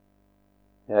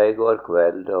I går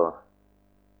kveld og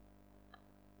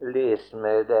leste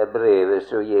med det brevet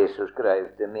som Jesus skrev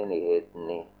til menigheten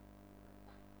i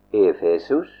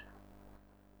Efesus.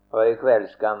 Og i kveld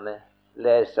skal vi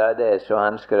lese det som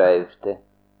han skrev til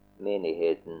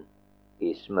menigheten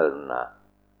i Smyrna,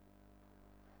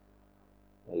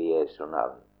 i Jesu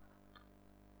navn.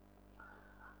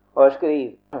 Og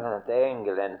skriv til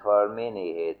engelen for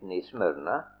menigheten i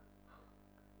Smyrna: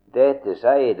 Dette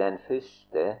sier den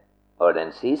første og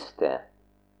den siste,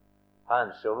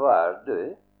 han som var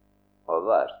død og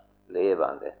vart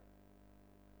levende.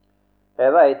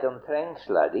 Jeg veit om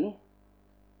trengsla di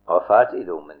og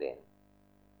fattigdommen din,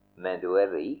 men du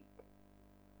er rik,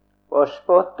 og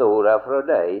spottorda fra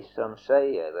dei som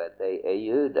sier at de er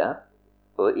jøder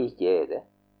og ikke er det,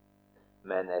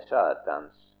 men er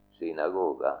Satans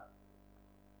synagoga.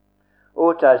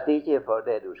 Åtast ikke for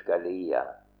det du skal lia.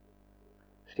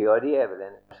 Så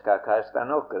djevelen skal kaste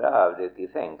noen av dere i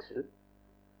fengsel,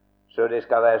 så det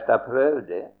skal være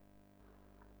prøvde,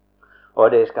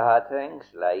 og det skal ha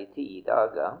trengsla i 10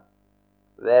 dager.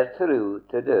 Vær tru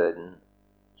til døden,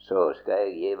 så skal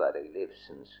jeg give deg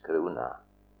livsens krona.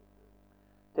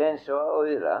 Den som har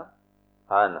øyra,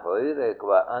 han hører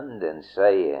hva anden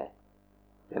sier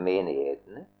til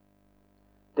menighetene.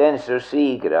 Den som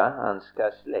sigrer, han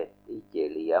skal slett ikke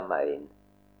lia mein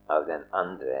av den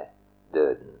andre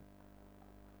døden.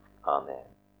 Amen.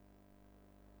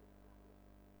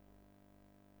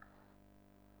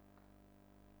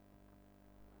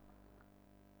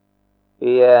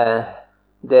 I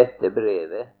dette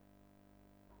brevet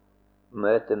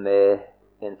møter vi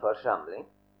en forsamling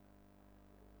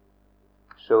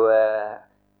som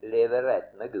lever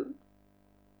rett med Gud.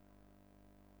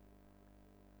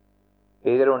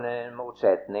 I grunnen en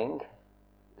motsetning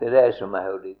til det som jeg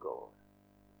hørte i går.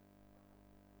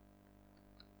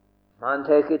 Man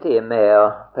tar til med å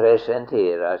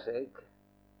presentere seg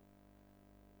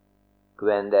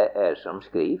hvem det er som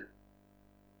skriver.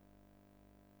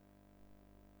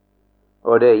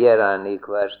 Og det gjør han i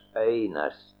hvert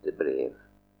eneste brev.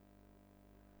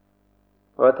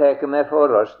 Og tar vi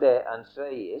for oss det han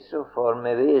sier, så får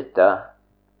vi vite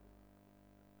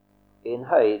en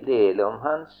hel del om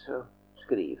han som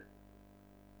skriver.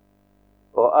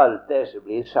 Og alt det som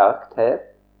blir sagt her,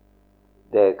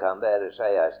 det kan bare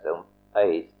sies om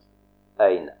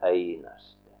en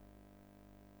eneste.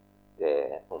 Det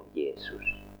er om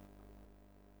Jesus.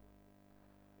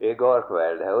 I går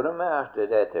kveld hørte vi at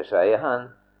dette sier han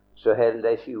som holder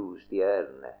de 7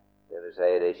 stjernene, det vil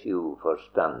si de 7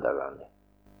 forstanderne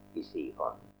i sin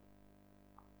hånd.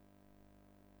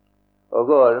 Og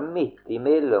går midt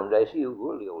imellom de 7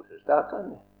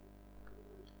 oljeosestakene.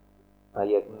 Han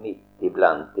gikk midt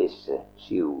iblant disse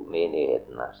 7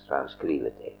 menighetene som han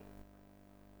skriver til.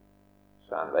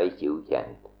 Så han var ikke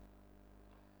ukjent.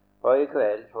 Og i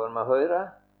kveld får vi høre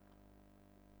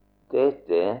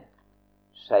dette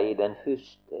sier den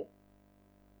første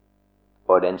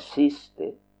og den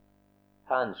siste,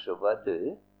 han som var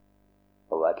død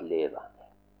og var levende.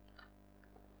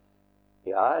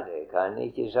 Ja, det kan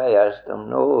ikke sies om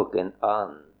noen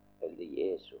annen enn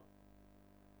Jesus.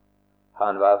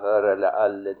 Han var for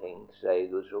alle ting, sier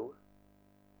Guds ord.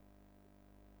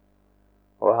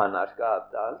 Og han har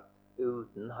skapt alt.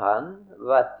 Uten han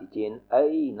var det ikke en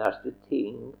eneste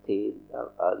ting til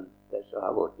av alt det som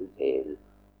har gått til.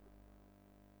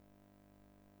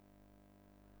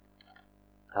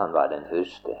 Han var den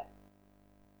første.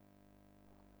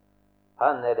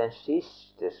 Han er den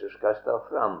siste som skal stå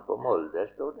fram på moldet,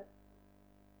 står det.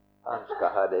 Han skal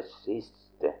ha det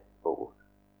siste ord.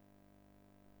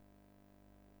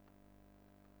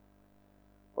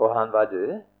 Og han var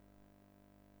død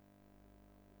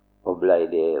og blei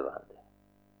levende.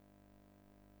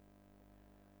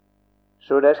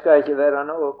 Så det skal ikke være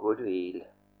noe tvil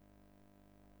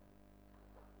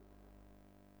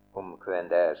om hvem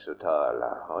det er som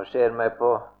taler. Og ser vi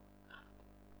på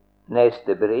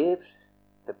neste brev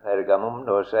til Pergamum,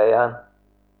 da sier han: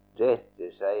 Dette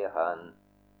sier han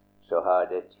så har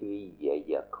det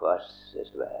tveegget kvasse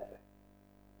svære.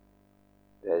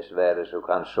 Det er svære som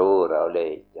kan såre og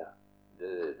leke,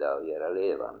 døde og gjøre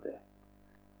levende.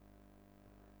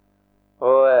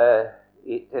 Og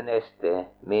til neste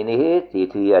menighet i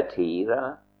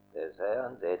Tyatira, der sier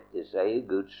han: Dette sier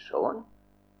Guds sønn,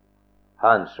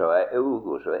 han som er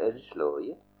øyne så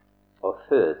eldslåje og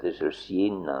føtter så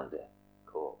skinnende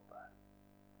kåper.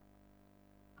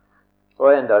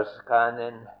 Og enda kan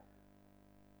en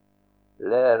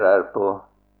lærer på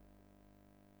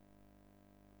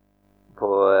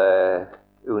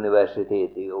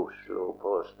Universitetet i Oslo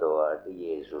påstå at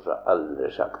Jesus har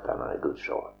aldri sagt han er Guds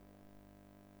sønn.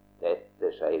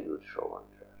 Dette sier Guds sønn.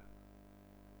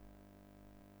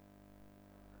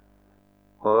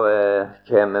 Og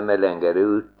kommer vi lenger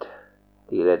ut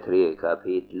til det 3.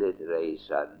 kapitlet,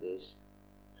 Reisaldes,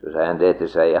 så sier han, dette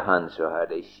sier han som har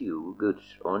de 7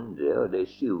 Guds ånde og de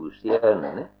 7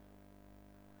 stjernene.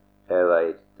 Jeg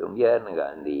vet om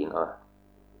gjerningene dine,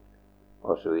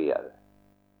 og så videre.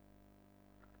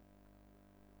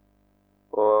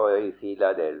 Og i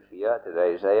Filadelfia til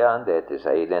deg sier han, dette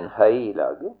sier den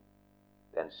heilage,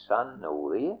 den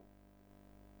sannordige,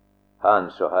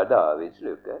 han som har Davids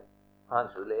lykke, han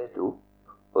som lett opp,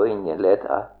 og ingen lett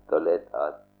att og lett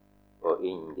att, og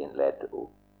ingen lett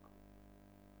opp.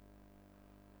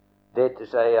 Dette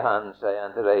sier han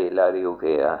til deg,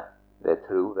 Laodikia, det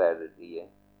troverdige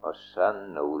og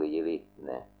sannordige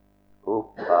vitne,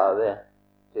 opphavet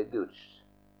til Guds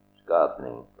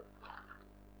skapning.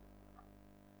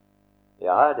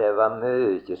 Ja, det var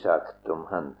mye sagt om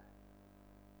han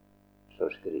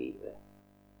som skriver.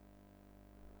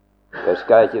 Det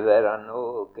skal ikke være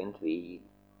noen tvil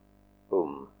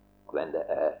om hvem det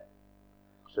er.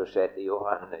 Så setter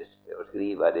Johannes til å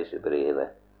skrive disse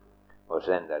brevet og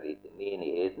sender de til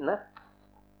menighetene.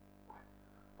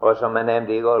 Og som jeg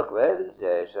nevnte i går kveld,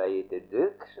 det sier til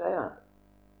dykk, sier han.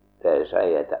 Det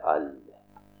sier til alle,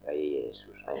 sier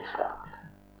Jesus en sak.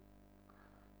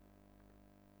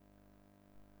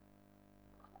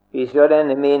 Vi ser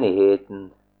denne menigheten,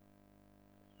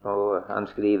 og han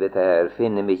skriver til her,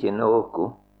 finner vi ikke noe,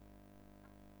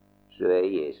 så er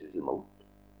Jesus imot.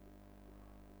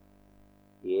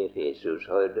 I Efesus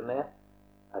hørte vi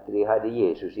at de hadde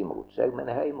Jesus imot seg, men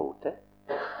jeg har imot det.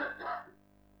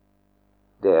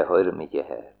 Det hører vi ikke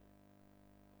her.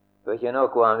 Det er ikke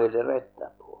noe han vil rette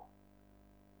på.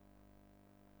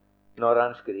 Når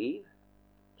han skriver,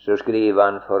 så skriver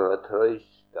han for å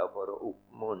trøste og for å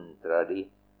oppmuntre de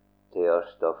til å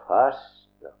stå fast,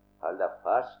 holde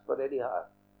fast på det de har,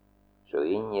 så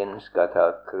ingen skal ta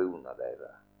krona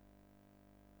deres.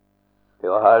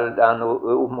 Til å holde han og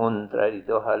oppmuntre de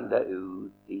til å holde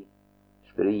ut i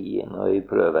striden og i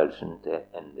prøvelsen til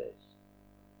endes.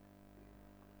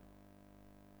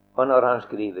 Og når han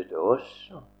skriver til oss,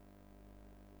 så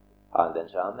har han den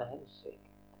samme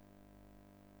hensikt.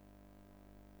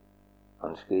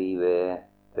 Han skriver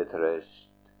til trøst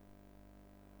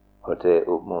og til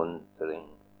oppmuntring,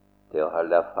 til å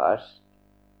holde fast.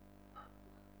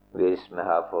 Hvis vi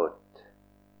har fått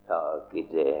tak i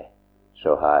det,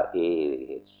 så har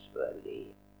evighetsverdi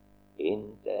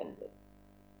inntil ende,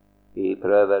 i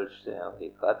prøvelse og i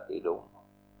fattigdom.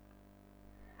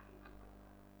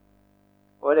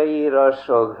 Og det gir oss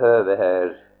òg høve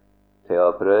her til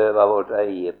å prøve vårt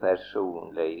eget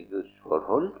personlige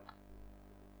gudsforhold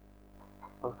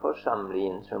og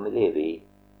forsamlingen som vi lever i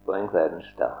på enhver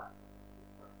stad.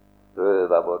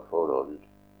 Prøve vårt forhold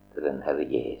til den Herre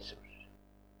Jesus.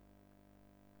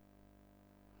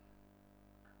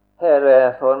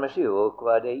 Her får vi se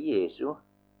hva det Jesu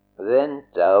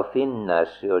venter å finne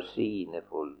seg hos sine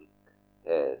folk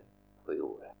her på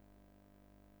jorda.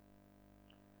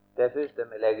 Det første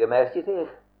vi legger merke til,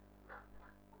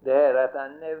 det er at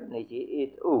han nevner ikke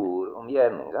et ord om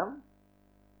gjerningene.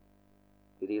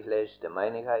 I de fleste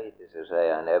menigheter så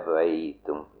sier han, jeg vet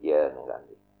om gjerningene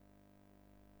dine.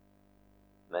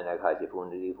 Men jeg har ikke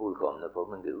funnet de fullkomne for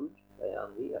min Gud, sier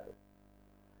han videre.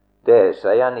 Det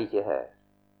sier han ikke her.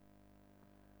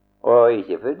 Og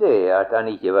ikke for det at han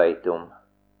ikke vet om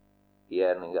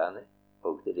gjerningene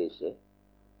og til disse.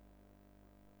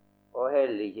 Og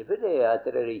heller ikke for det at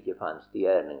det ikke fanns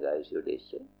gjerninger i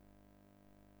disse.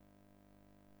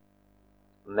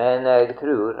 Men jeg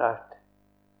tror at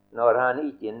når han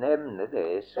ikke nevner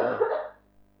det, så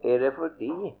er det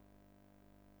fordi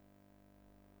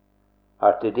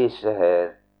at disse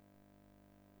her,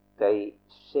 de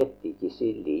setter ikke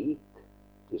sin lit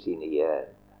til sine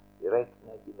gjerninger. De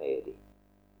regner ikke med dem.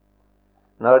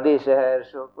 Når disse her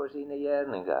så på sine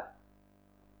gjerninger,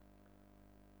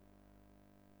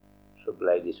 så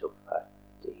ble de så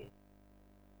fattige.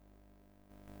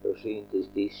 Så syntes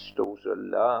de stod så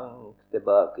langt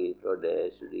tilbake fra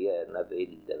det som de gjerne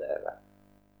ville være.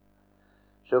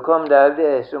 Så kom det av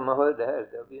det som vi hørte her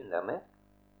til å begynne med.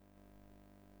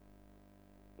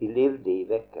 De levde i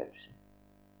vekkelsen.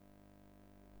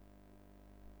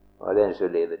 Og den som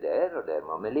lever der, og der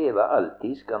må vi leve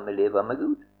alltid, skal vi leve med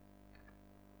Gud.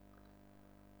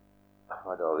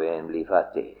 Og da vil en bli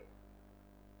fattig.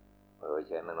 Og da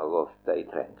kommer nok ofte i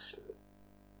trengsel.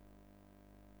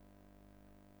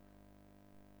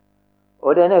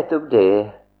 Og det er nettopp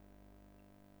det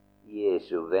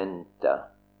Jesu venter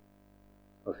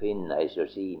å finne i så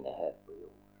sine her på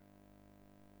jord.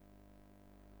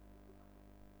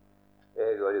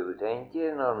 Jeg og du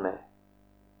tenker når vi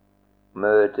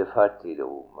møter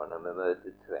fattigdom, og når vi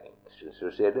møter trengsel,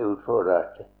 så ser det ut for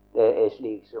at det er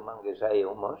slik som mange sier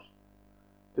om oss.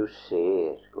 Du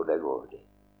ser hvor det går det.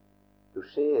 Du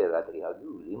ser at de har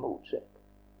Gud imot seg.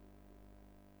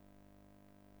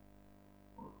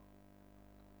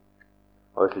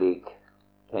 Og slik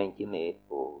tenker vi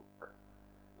òg.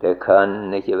 Det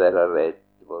kan ikke være rett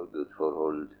for Guds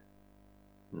forhold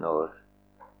når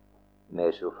vi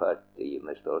er så fattige,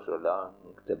 vi står så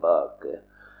langt tilbake,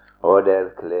 og der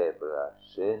kleber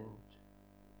synd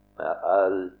med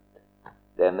alt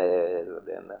det vi er, og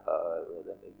det vi har, og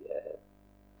det vi gjør.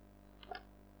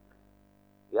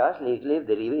 Ja, slik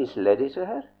levde de visselig, disse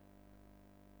her.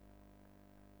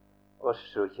 Og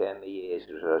så kommer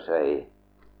Jesus og sier,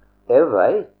 jeg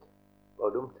veit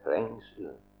både om trengsel,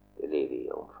 det lever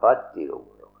jeg om fattigdom,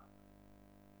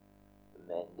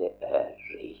 men det er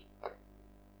rik.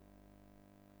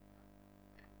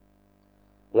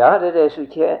 Ja, det er det som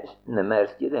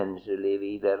kjennemerker den som lever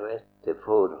i det rette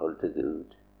forhold til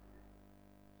Gud.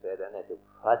 Så er det nettopp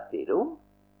fattigdom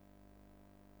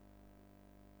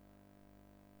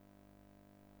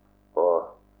og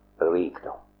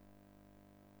rikdom.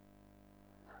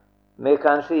 Vi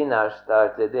kan synes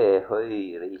at det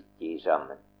hører ikke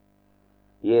sammen.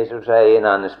 Jesus sier en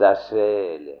annen sted,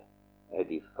 selig er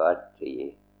de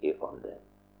fattige i ånden.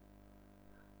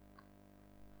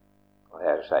 Og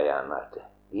her sier han at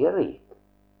de er rike.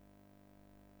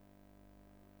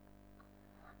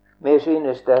 Vi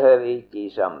synes det hører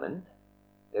ikke sammen.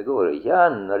 Det går ikke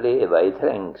an å leve i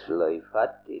trengsel og i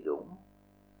fattigdom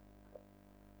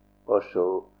og så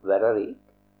være rik.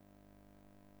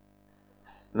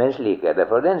 Men slik er det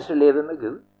for den som lever med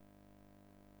Gud.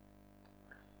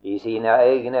 I sine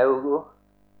egne øyne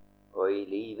og i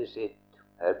livet sitt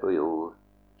her på jord,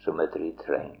 som møter de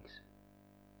trengs.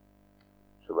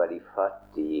 Så var de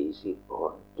fattige i sitt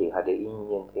ånd. De hadde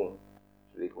ingenting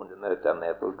som vi kunne møte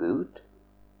med på Gud.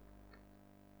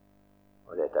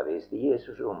 Og dette visste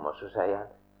Jesus om, og så sier han,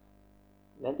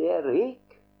 men det er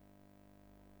rik.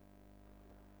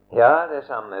 Ja, det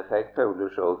samme fikk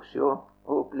Paulus også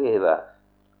oppleve.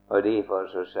 Og derfor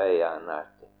så sier han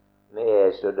at vi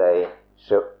er så de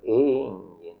som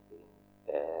ingenting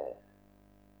er,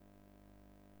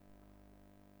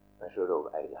 men så dog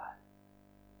eier.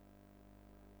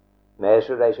 Vi er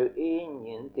så de som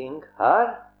ingenting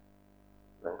har,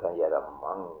 men kan gjøre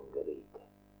mange rike.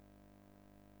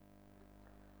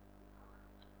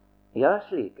 Ja,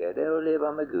 slik er det å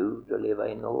leve med Gud og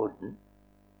leve i nåden.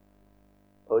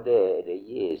 Og det er det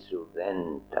Jesu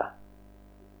venter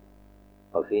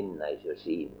å finne i seg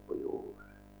sine på jord.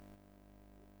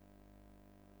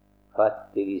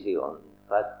 Fattig i sin ånd,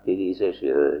 fattig i seg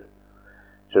sjøl,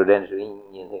 så den som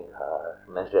ingenting har,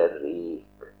 men så er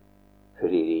rik,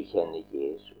 fordi de kjenner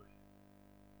Jesus.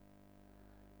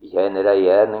 De kjenner de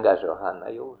gjerninger som han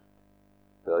har gjort,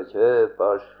 for å kjøpe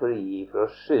oss fri fra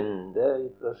synder,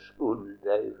 fra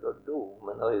skulda, fra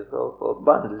domen og fra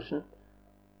forbannelsen,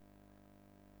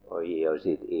 og gi oss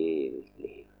sitt evigt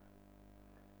liv.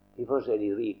 Derfor er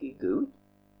de rike i Gud.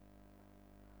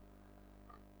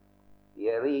 De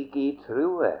er rike i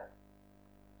troe,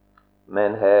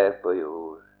 men her på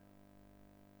jord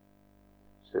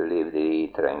så levde de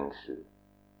i trengsel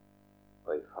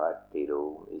og i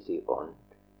fattigdom i sin ånd,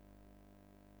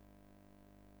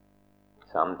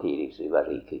 samtidig som de var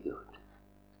rike i Gud.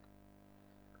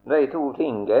 De to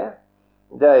tingene,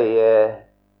 de er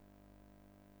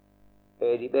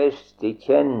de beste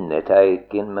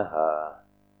kjennetegn vi har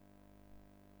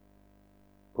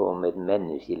på om et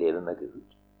menneske lever med Gud.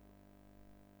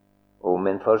 Om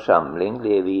en forsamling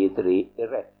lever i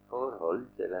et rett forhold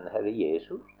til den Herre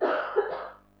Jesus,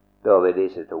 da vil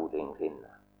disse to ting finne.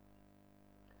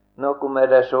 Noe med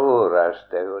det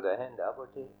såreste, og det hender av og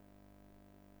til.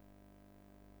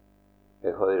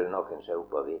 Jeg hører noen som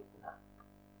oppe og vitne,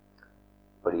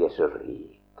 for de er så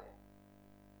rike.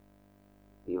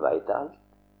 De veit alt.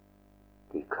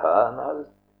 De kan alt.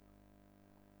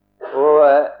 Og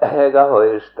jeg har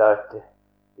hørt at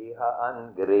de har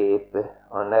angrepet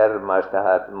og nærmest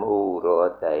hatt moro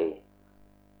åt deg.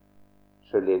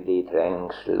 Så levde i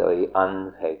trengsel og i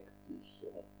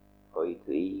anfektelse og i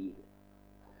tvil.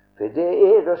 For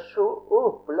det er da så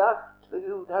opplagt, for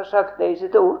Gud har sagt det i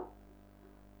sitt ord.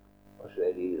 Og så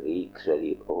er de rik, så er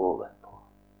de ovenpå.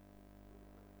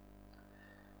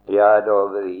 Ja, da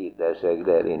vrir det seg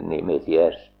der inne i mitt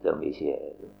hjerte og min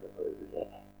sjel.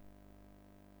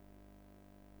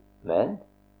 Men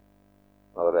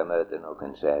når jeg møter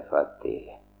noen som er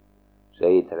fattige, så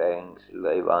er i trengsel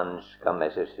og i vansker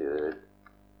med seg sjøl,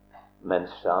 men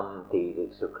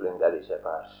samtidig så klynger de seg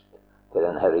fast til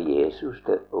den Herre Jesus,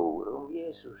 til ordet om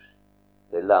Jesus.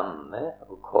 til lammet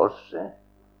og korset,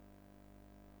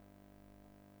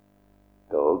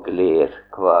 da gleder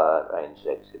hver en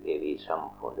seg til å leve i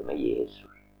samfunnet med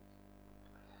Jesus.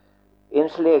 En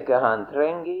slik han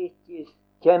trenger ikke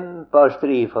kjempe og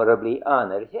stri for å bli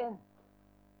anerkjent,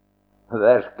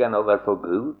 hverken overfor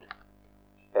Gud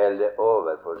eller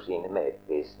overfor sine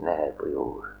medkristne her på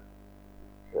jord.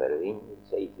 Så er det ingen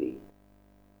seg i tvil,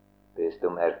 hvis du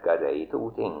merker de to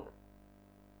ting.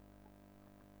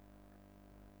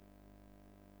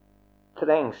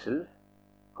 Trengsel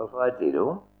og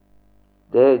fattigdom,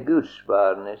 det er Guds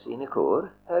barne sine kår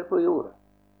her på jorda.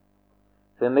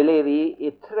 For vi lever i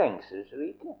et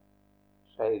trengselsrike,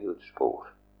 sier Guds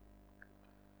ord.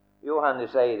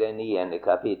 Johannes sier det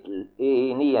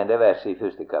i 9. vers i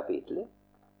 1. kapittelet.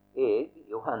 Jeg,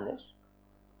 Johannes,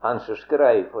 han som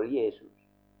skrev for Jesus,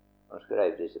 han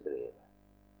skrev disse brevet.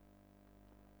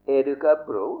 Er du ikke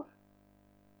bror,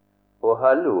 og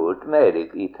har låt med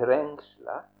deg i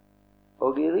trengsler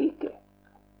og i riket?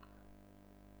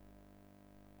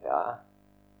 Ja,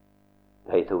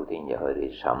 de to tingene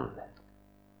hører sammen.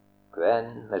 Hvem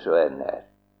vi så er nær.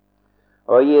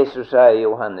 Og Jesus sa i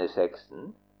Johannes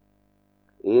 16,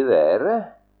 i været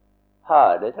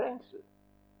har det trengsel,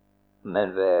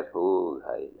 men vær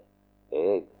høgheile,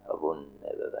 jeg har vunnet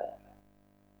over været.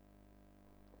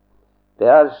 Det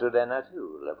er altså det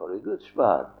naturlige for et Guds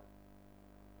barn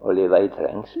å leve i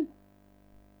trengsel.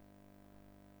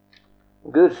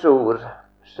 Guds ord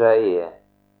sier,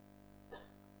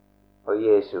 og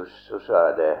Jesus så sa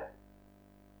det,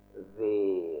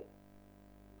 ved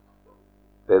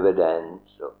over den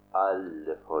så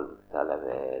alle folk taler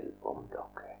vel om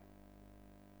dere.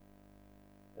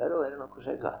 Ja, da er det noe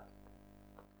som er galt.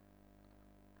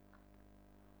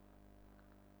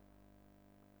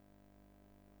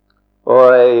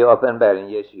 Og i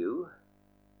åpenbaringen 7,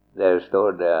 der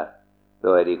står det,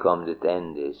 da er de kommet til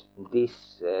endes,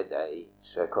 disse er de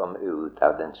som kom ut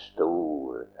av den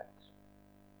store trengsel.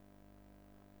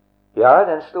 Ja,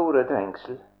 den store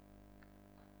trengsel,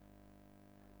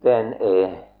 den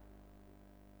er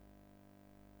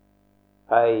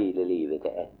hele livet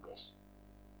til endes.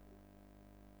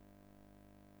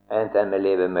 Enten vi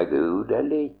lever med Gud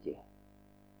eller ikke,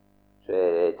 så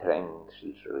er det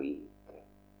trengselsrike.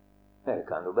 Her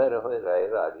kan du bare høre i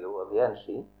radio og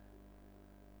fjernsyn.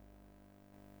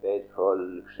 Det er et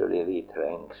folk som lever i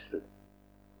trengsel.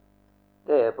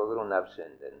 Det er på grunn av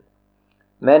synden.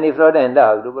 Men ifra den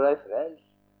dag du ble frelst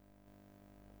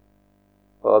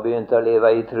og begynte å leve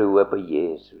i troen på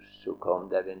Jesus, så kom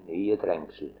der en ny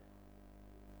trengsel,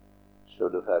 så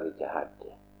du før ikke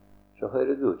hadde. Så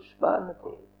hører Guds barn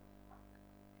til.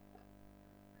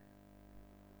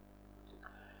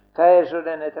 Hva er så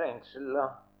denne trengsel og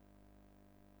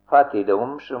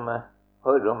fattigdom som vi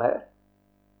hører om her?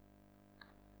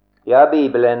 Ja,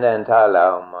 Bibelen den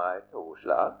taler om to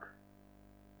slag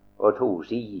og to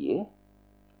sider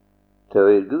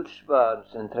til Guds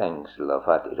barns trengsel og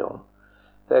fattigdom.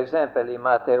 For eksempel i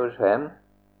Matteus 5,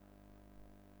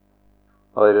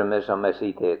 hører vi som er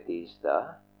sitert i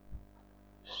stad,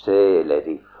 sel er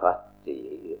de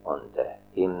fattige i ånde,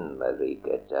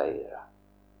 himmelriket deres.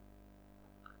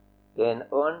 Det er en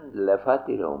åndelig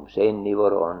fattigdom som er inn i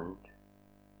vår ånd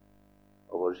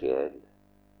og vår sjel.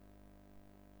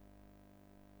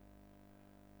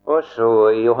 Og så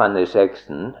i Johannes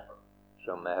 16,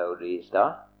 som vi hørte i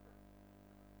stad,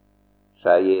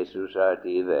 sa Jesus at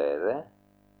i været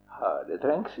har det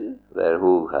trengsel, vær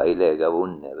høgheil, jeg har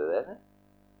vunnet over været.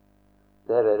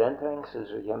 Der er den trengsel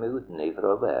som kommer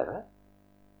utenifra været,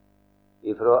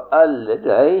 ifra alle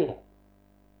de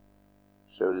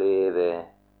som lever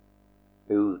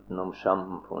utenom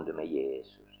samfunnet med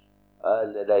Jesus.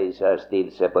 Alle de som har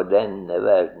stilt seg på denne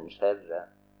verdens herre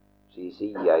sin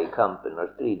side i kampen og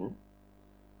striden.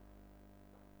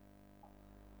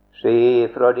 Se,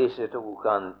 fra disse to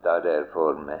kanter der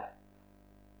får vi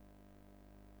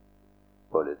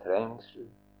både trengsel,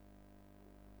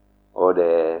 og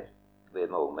det vi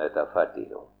må møte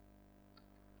fattigdom.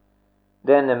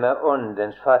 Denne med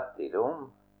åndens fattigdom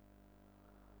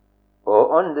og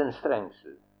åndens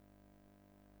trengsel,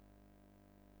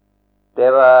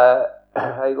 det var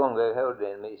en gang jeg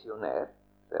hørte en misjonær,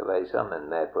 det var jeg sammen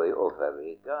med på i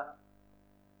offervika.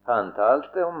 Han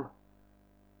talte om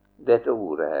dette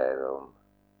ordet her, om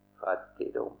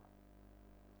fattigdom.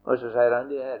 Og så sier han,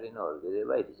 det her i Norge, de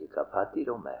vet ikke hva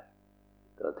fattigdom er.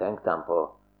 Da tenkte han på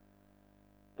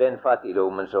den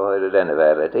fattigdommen som hører denne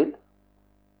verden til.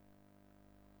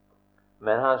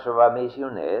 Men han som var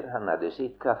misjonær, han hadde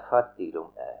sett hva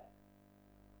fattigdom er.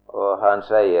 Og han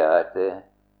sier at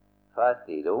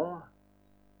fattigdom,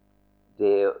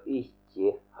 det å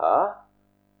ikke ha,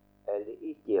 eller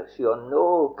se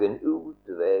noen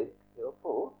utvei til å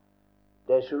få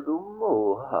det som du må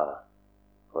ha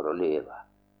for å leve.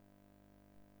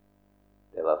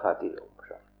 Det var fattigdom,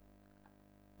 sånn.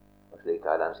 Og slik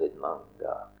hadde han sett mange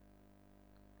ganger.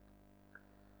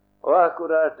 Og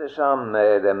akkurat det samme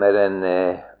er det med denne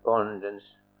åndens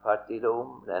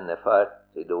fattigdom, denne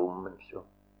fattigdommen som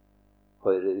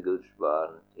hører Guds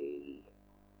barn til.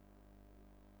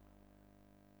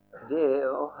 Det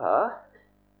å ha,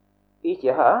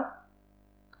 ikke ha,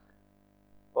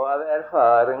 og av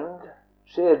erfaring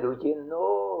ser du ikke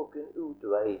noen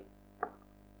utvei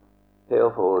til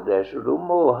å få det som du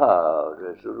må ha,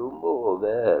 det som du må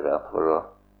være for å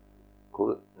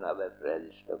kunne være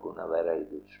frelst og kunne være i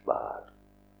Guds barn.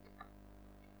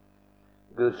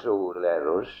 Guds ord lærer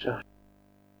oss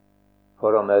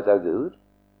for å møte Gud,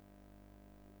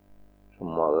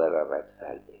 som må være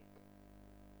rettferdig.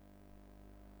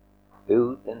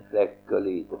 Uten flekk og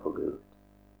lyte for Gud.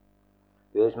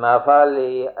 Hvis man faller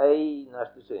i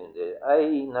eneste synd,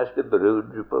 eneste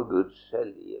brudd på Guds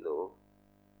hellige lov,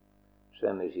 så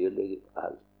er vi skyldige i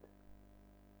alt.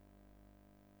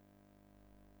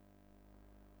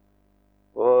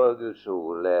 Og Guds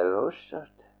ord lærer oss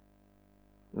at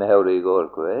vi hørte i går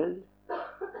kveld,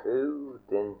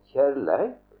 uten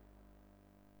kjærleik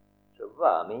så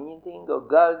var vi ingenting, og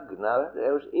gagna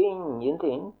det oss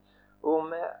ingenting. Og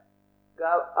vi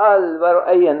gav alvor og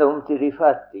eiendom til de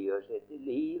fattige og sette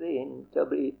livet inn til å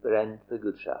bli brent for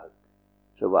Guds sak.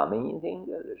 Så var vi ingenting,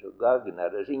 eller så gagna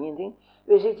det oss ingenting,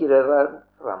 hvis ikke det var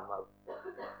fram av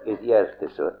et hjerte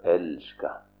som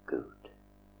elsker Gud.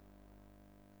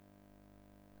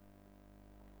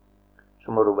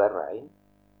 Så må du være rein,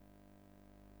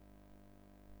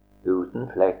 uten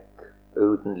flekk,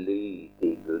 uten lyd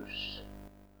i Guds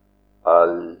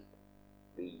allvitende,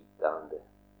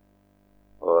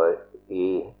 og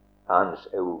i hans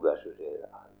øyne så ser det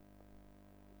alt.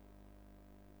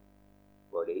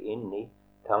 Både inni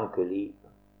tankeliv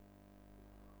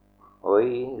og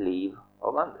i liv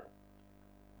og vandring.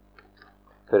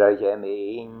 For det kommer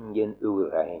ingen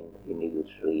urein inn i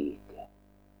Guds rike.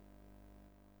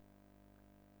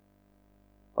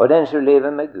 Og den som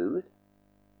lever med Gud,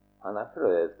 han har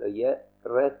prøvd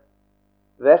å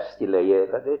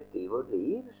virkeliggjøre dette i vårt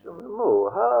liv, som du må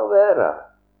ha og være.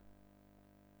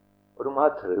 Og du må ha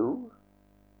tro.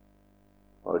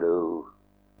 Og du,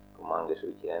 hvor mange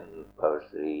som kjemper og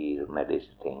strir med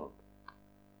disse ting.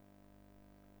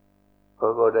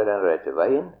 Og går det den rette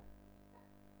veien,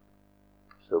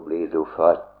 så blir du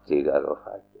fattigere og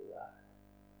fattigere.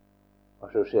 Og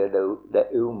så ser du det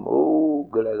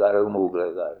umuligere og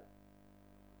umuligere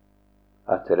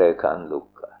at det kan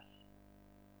lukkes.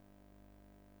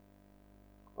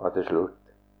 Og til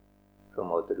slutt så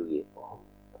måtte du gi opp.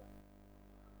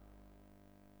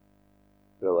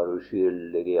 Så var du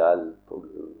skyldig i alt på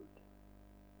Gud.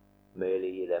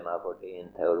 Mulig dem har fått en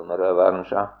til med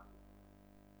revansja.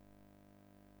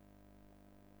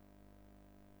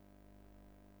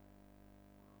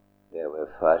 Det var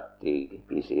fattig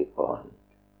i sin ånd.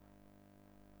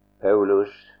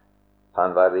 Paulus,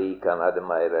 han var rik, han hadde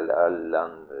mer enn alle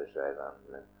andre, sier han,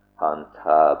 men han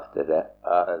tapte det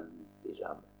alt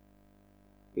sammen.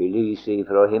 I lyset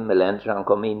fra himmelen som han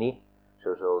kom inn i,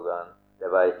 så han,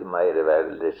 det var ikke mer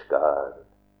veldig skar,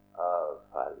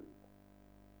 avfall,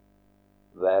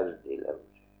 verdiløs.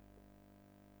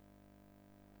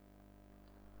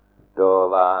 Da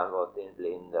var han gått en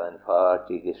blind og en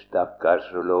fattig stakkar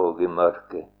som lå i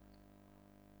mørket.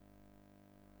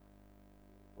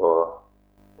 Og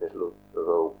til slutt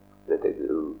ropte til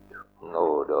Gud om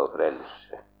nåde og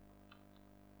frelse.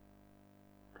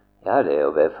 Ja, det er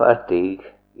å være fattig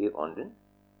i ånden.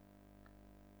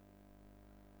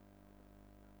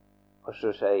 Og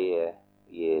så sier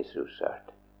Jesus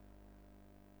at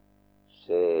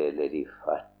sel er de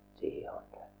fattige i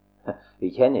ånden.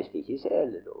 Vi kjennes ikke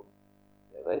sele da.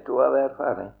 Det vet du av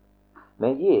erfaring.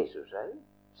 Men Jesus sier,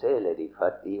 sel er de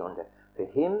fattige i ånden. For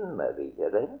himmelriket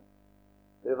er det.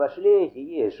 Det var slik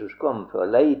Jesus kom for å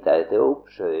lete etter å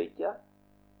oppsøke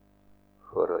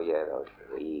for å gjøre oss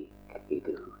rik i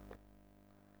Gud.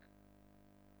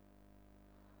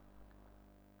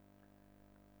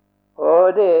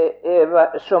 Og det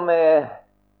er som vi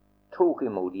tok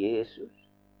imot Jesus.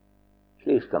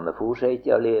 Slik skal vi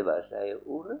fortsette å leve, sier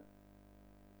ordet.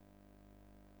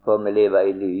 For vi lever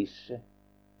i lyset,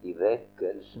 i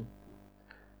vekkelsen,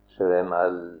 så vi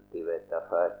alltid vet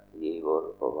fattige i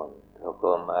vår ånd, og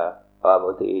kommer av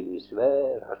og til i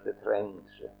sværeste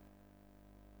trengsel,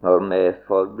 når vi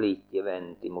får blikket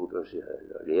vendt imot oss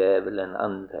selv, og djevelen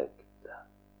anfekter.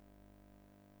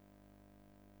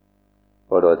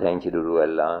 Og da tenker du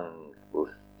er langt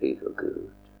borte fra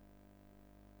Gud.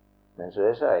 Men så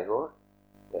jeg sa i går,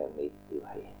 det er midt i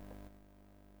veien.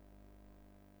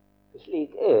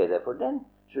 Slik er det for den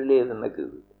som lever med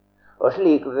Gud. Og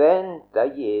slik venter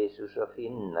Jesus å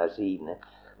finne sine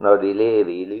når de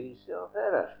lever i lyset og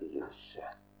ferdes i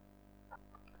lyset.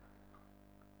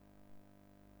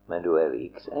 Men du er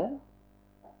rik, sier han.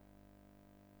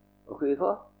 Og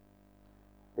hvorfor?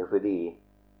 Jo, fordi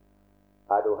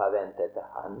at du har ventet til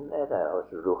han er der, og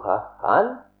så du har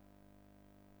han.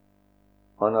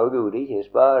 Og når Gud ikke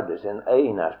sparte sin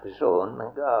eneste sønn,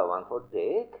 men gav han for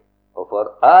deg og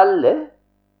for alle,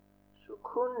 så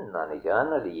kunne han ikke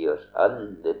annet gi oss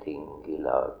alle ting i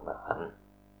lag med han.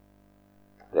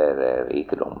 Der er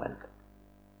rikdommen.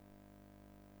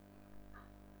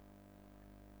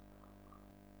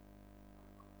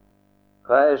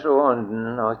 Hva er så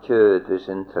ånden og kjøtet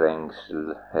sin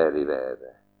trengsel her i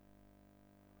verden?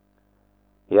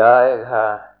 Ja, jeg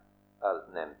har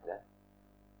alt nevnt det.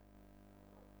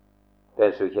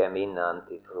 Det som kommer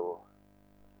innantifra,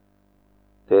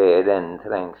 det er den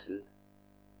trengsel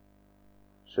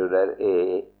så der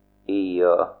er i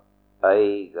å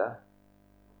eie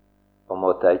og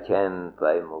måtte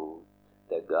kjempe imot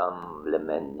det gamle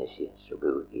mennesket som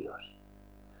bor i oss,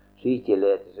 så ikke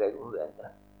lete seg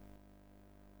omvende,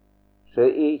 så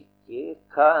ikke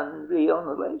kan bli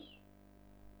annerledes.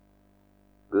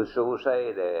 Guds ord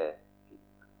sier det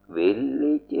vil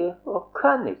ikke og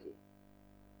kan ikke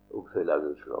oppfylle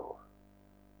Guds lov.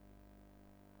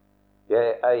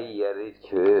 Jeg eier i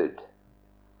kjød,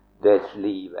 dets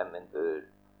liv er min død,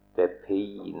 det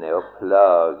pine og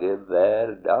plage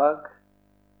hver dag,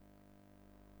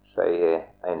 sier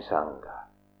en sanger.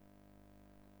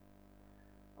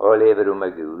 Og lever du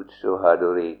med Gud, så har du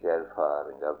rik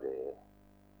erfaring av det,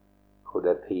 hvor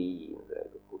det piner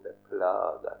deg, hvor det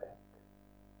plager deg,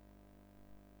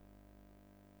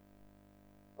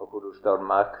 og hvor du står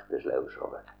maktesløs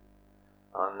over det.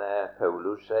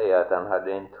 Paulus sier at han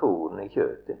hadde en torn i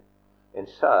kjøttet, en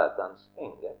satans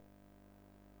engel.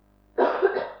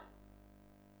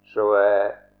 Så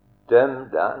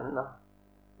dømte han og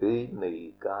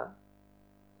ydmyket han.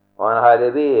 Og han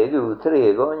hadde veget ut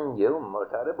 3 ganger om å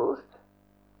ta det bort.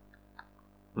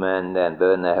 Men den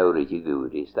bønnen hører ikke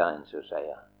Gud i stedet, så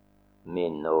sier han,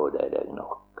 min nåde er deg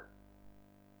nok.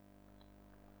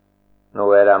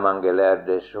 Nå er det mange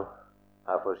lærde som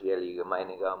har forskjellige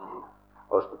meninger om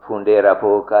og fundere på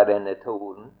hva denne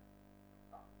tornen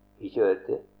i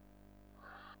kjøttet,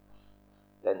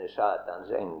 denne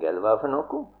satans engel, var for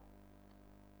noe.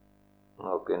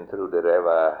 Noen trodde det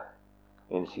var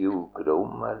en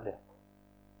sjukdom, eller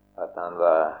at han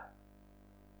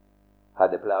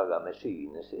hadde plaga med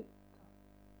synet sitt.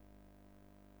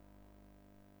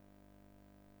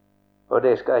 Og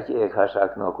det skal ikke jeg ha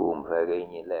sagt noe om, for jeg er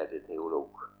ingen lærd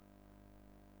teolog.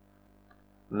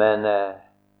 Men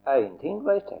en ting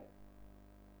vet jeg,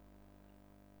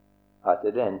 at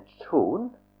den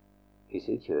torn i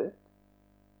sitt kjøtt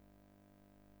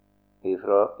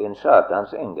ifra en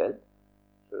satans engel,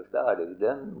 så stadig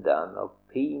dømte han og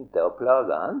pinte og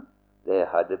plaga han, det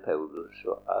hadde Paulus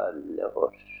og alle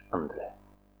oss andre.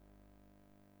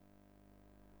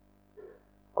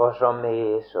 Og som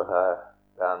vi så har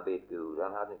han bedt Gud,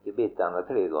 han hadde ikke bedt han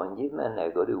 3 ganger, men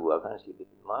jeg og du har kanskje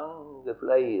bedt mange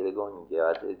flere ganger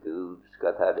at Gud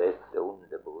skal ta dette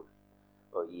onde bort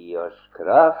og gi oss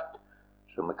kraft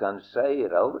så vi kan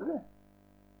seire over det.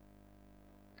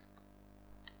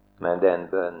 Men den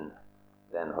bønn,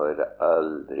 den hører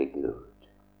aldri Gud.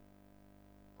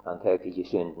 Han tar ikke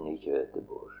synden i kjøttet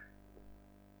bort.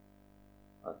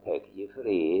 Han tar ikke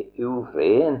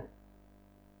ufreden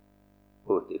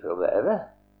bort ifra verden.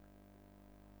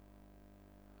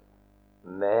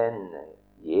 Men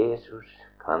Jesus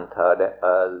kan ta det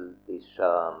alltid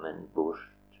sammen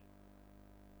bort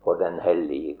for den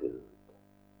hellige Gud.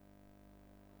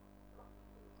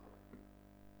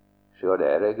 Så det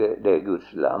er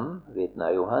Guds lam, vitner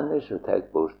Johannes, som tar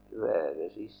bort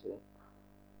verdens synd.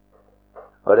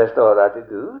 Og det står at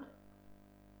Gud,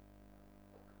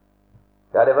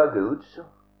 ja, det var Gud som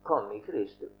kom i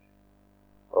Kristus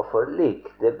og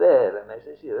forlikte bedre med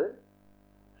seg selv,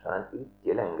 så han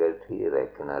ikke lenger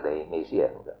tilrekner deg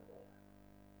misgjerninger.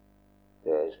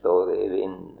 Det står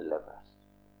evinnelig fast.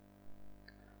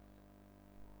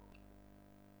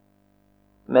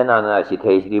 Men han har ikke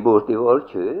tatt de bort i vår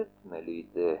kjøtt, vi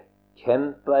lyder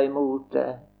kjempe imot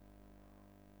det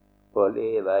og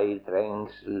leve i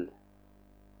trengsel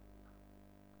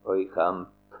og i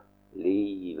kamp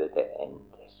livet til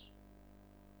endes.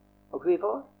 Og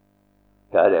hvorfor?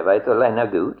 Ja, det vet alene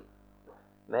Gud.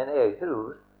 Men jeg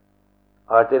tror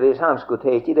at hvis han skulle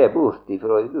ta det bort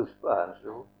ifra Guds barn,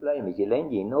 så ble vi ikke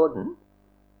lenge i nåden.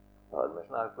 har vi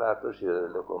snart klart oss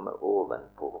selv å komme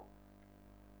ovenpå.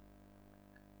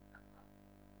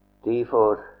 De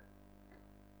får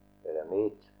være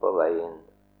midt på veien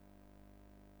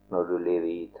når du lever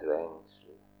i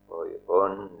trengsel og i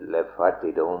åndelig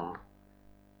fattigdom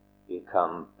i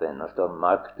kampen, og står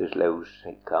maktesløs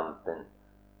i kampen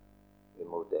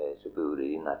imot det som bor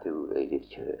i din natur og i ditt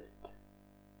kjøtt.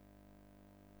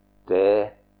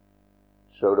 Det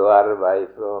så du arva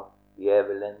ifra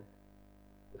djevelen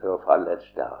fra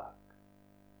fallets dag,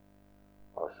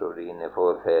 og så dine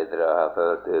forfedre har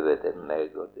ført over til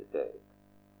meg og til deg.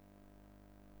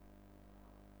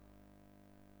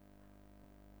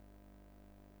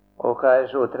 Og hva er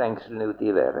så trengselen ute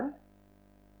i verden?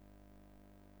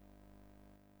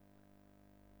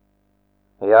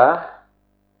 Ja,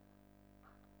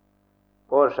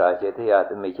 årsaken til at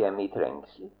vi kommer i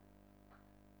trengsel,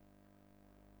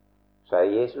 sa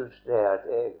Jesus, det at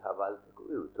jeg har valgt å gå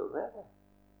ut og være.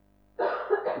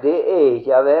 Det er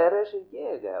ikke å være slik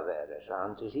jeg er å være, sa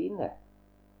han til sine,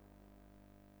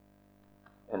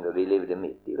 enn da de levde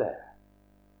midt i verden.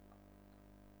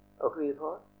 Og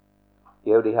hvorfor?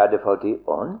 Jo, de hadde fått i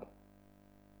ånd,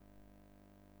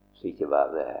 som ikke var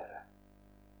verre.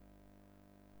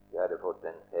 De hadde fått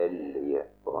den hellige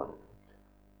ånd.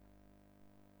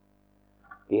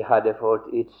 De hadde fått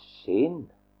et sinn,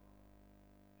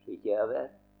 som ikke er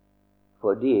verre.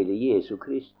 Fordele Jesu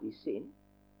Kristi sinn.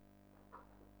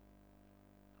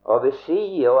 Og ved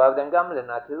siden av den gamle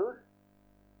natur,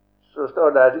 så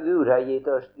står det at Gud har gitt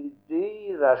oss de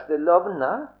dyreste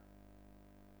lovnad,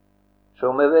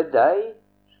 som over deg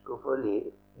skal få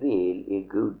del i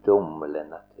guddommelig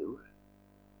natur.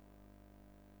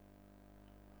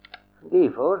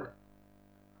 Derfor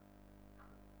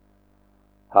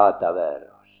hater verre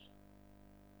oss,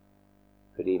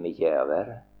 fordi vi ikke er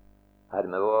verre. Hadde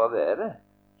vi vært verre,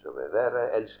 så ville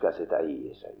verre elske sitt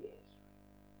eget, sa Jesus.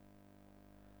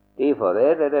 Derfor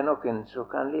er det noen som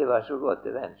kan leve så godt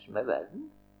til vens med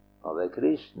verden, og være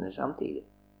kristne samtidig.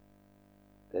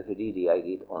 Det er fordi de har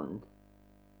gitt ånd,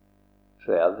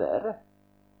 så er verre,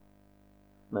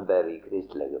 men bare i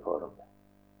kristelige former.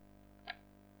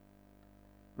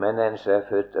 Men den som er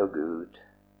født av Gud,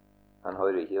 han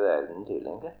hører ikke verden til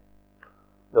lenger.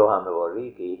 Da har vi vært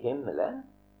rike i himmelen,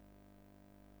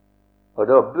 og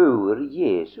da bor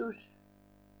Jesus.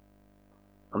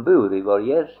 Han bor i vår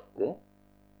hjerte.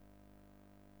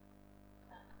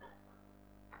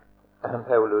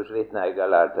 Paulus vitner i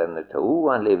Galaterne 2,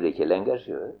 han levde ikke lenger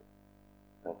selv,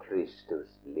 men Kristus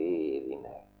lever i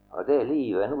meg. Og det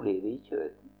livet nå lever i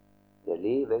kjøttet. Det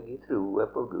lever jeg i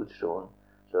troen på Guds sønn,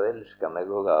 så elsker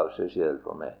meg og gav seg selv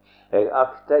for meg. Jeg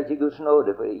akter ikke Guds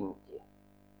nåde for intet.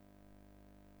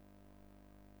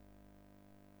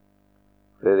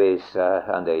 For hvis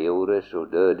han det gjorde, så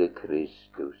døde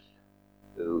Kristus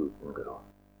uten grunn.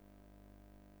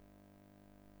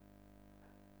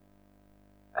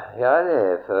 Ja,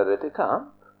 det fører til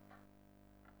kamp.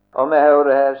 Og vi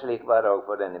hører her, slik var det også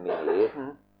for denne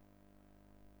menigheten.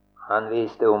 Han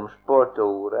visste om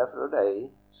spottordet fra deg,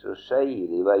 så sier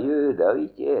de var jøder og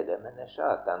ikke er det, men er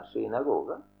Satans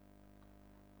synagoge.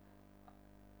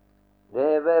 Det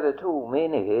er bare to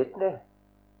menigheter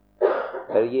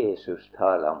der Jesus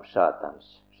taler om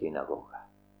Satans synagoge.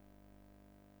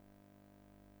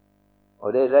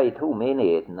 Og det er de to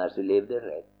menighetene som levde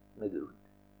rett med Gud.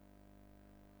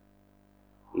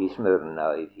 I Smyrna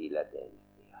og i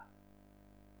Filadelfia.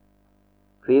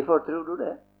 Hvorfor tror du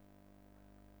det?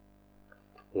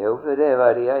 Jo, for det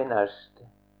var de eneste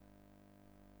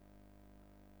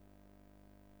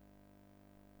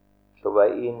som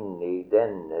var inne i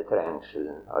denne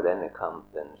trengselen og denne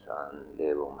kampen som han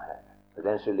lever om her. For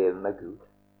den som lever med Gud,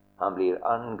 han blir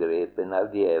angrepen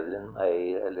av djevelen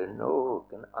mer eller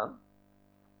noen annen.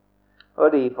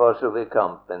 Og derfor så vil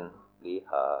kampen bli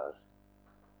hard.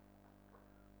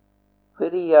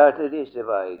 Fordi at disse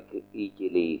var ikke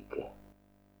like.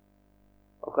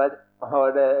 Og hva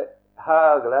har det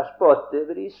hagla spott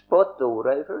over de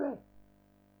spottordene for deg?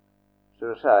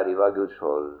 Så sa de var Guds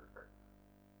folk,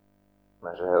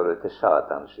 men så hører det til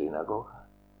Satans synagoge.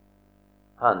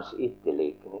 Hans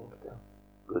etterlikning til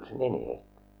Guds menighet.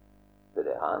 For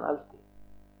det har han alltid.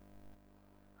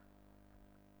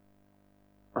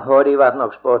 Og de var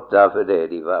nok spotta fordi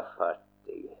de var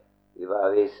fattige. De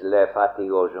var visselig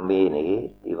fattige også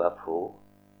menighet. De var få,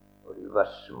 og de var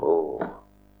små.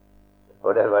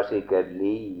 Og det var sikkert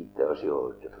lite å sjå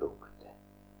til frukt.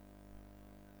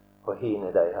 Og hine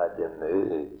de hadde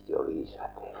mye å vise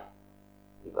til.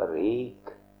 De var rik.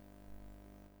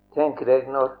 Tenk deg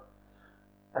når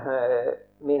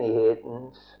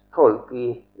menighetens folk i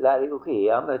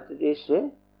Laodikea møtte disse,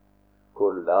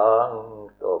 hvor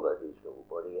langt over de sto,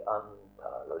 både i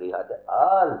antall, og de hadde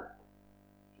alt,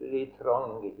 så de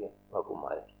trong ikke noe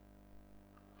mer.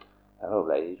 Nå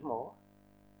ble de små.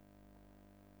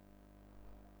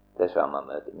 Det samme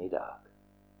møtet i dag.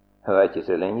 Det var ikke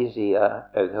så lenge siden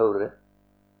jeg hørte.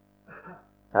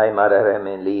 Hjemme der er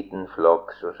med en liten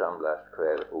flokk som samles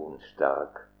hver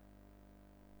onsdag.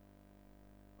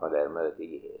 Og der møter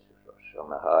Jesus oss, og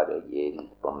vi har det gild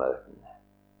på møtene.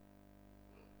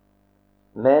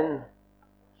 Men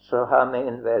så har vi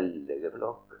en veldig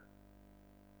flokk.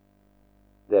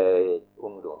 Det er et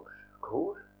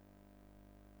ungdomskor,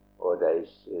 og de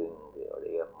synger, og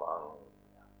det er mange.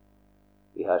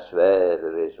 De har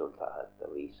svære resultater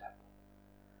å vise.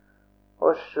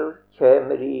 Og så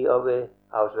kommer de og vil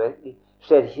ha oss vekk. De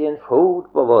setter ikke en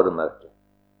fot på våre møter.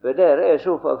 For der er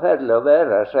så forferdelig å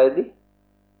være, sier de.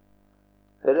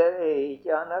 For det er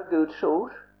ikke annet Guds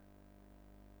ord.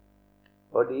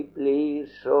 Og de blir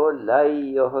så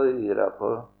lei å høre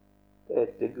på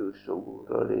dette Guds ord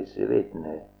og disse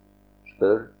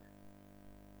vitnesbyrd.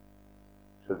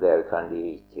 Så der kan de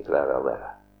ikke klare å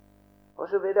være. Og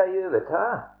så vil de overta.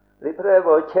 De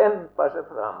prøver å kjempe seg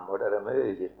fram, og det er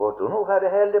mye sport. Og nå har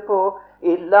det holdt på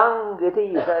i lange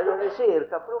tider, og de ser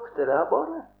hva frukter det har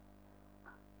båret.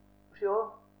 Se.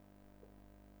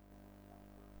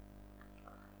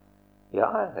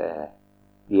 Ja,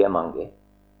 de er mange.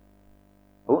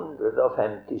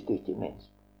 150 stykker minst.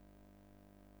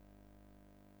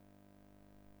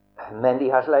 Men de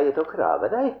har sleiet av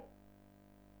kravet, de.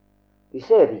 De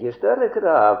ser ikke større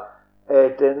krav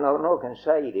når noen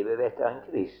sier de vil vite en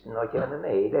kristen og kommer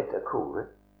med i dette koret.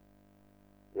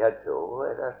 Ja, da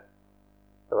er det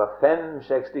var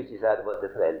 5-6 stykker som hadde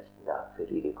vært frelst da,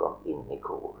 fordi de kom inn i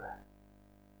koret.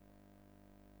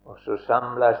 Og så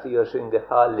samles de og synger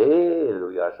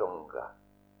halleluja-sanger.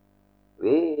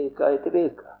 Veka etter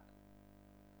veka.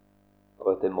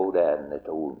 Og til moderne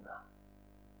toner.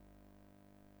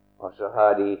 Og så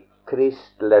har de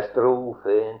kristelig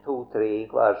strofe, 1-2-3 i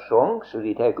hver sang, så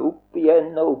de tar opp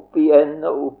igjen og opp igjen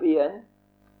og opp igjen.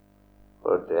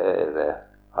 For det er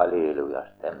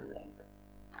halleluja-stemning.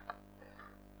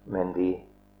 Men de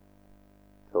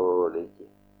tåler ikke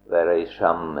være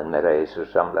sammen med de som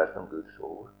samles om Guds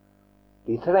ord.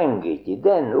 De trenger ikke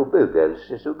den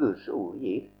oppbyggelse som Guds ord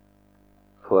gir,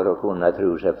 for å kunne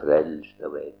tro seg frelst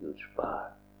og være Guds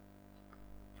barn.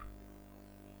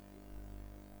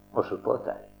 Og så på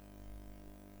det,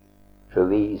 så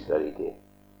viser de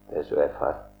det som er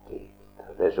fattig,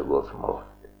 og det som går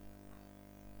smått.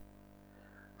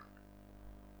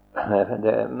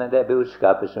 Men det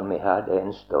budskapet som vi har, det er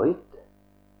en støyt,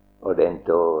 og det er en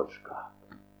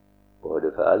dårskap,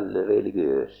 både for alle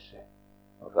religiøse,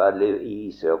 og for alle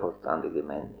vise og forstandige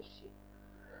mennesker.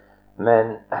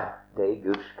 Men det er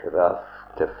Guds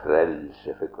kraft til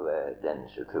frelse for hver den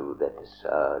som tror dette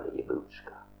salige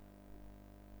budskap.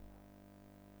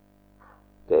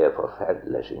 Det er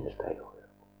forferdelig, synes jeg å høre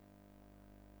på.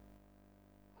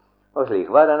 Og slik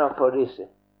var det nok for disse.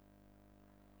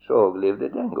 Så levde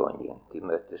den gangen de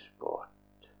møtte sport.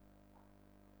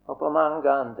 Og på mange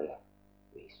andre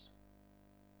vis.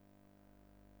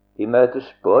 De møtte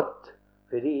sport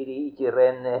fordi de ikke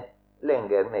renner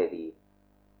lenger med de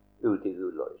ut i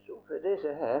gulløysa. For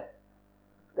disse her,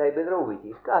 de bedro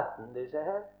ikke i skatten, disse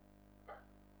her.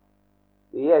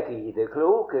 De gikk ikke til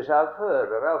kloke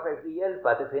sakførere og fikk de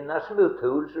hjelpe til å finne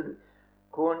smutthull så de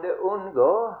kunne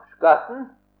unngå skatten.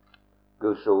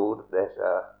 Guds ord, det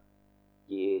sa,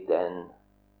 gi den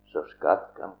så skatt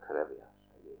kan kreves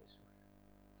av Jesus.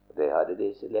 Og det hadde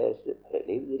disse lest, det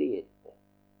levde de etter.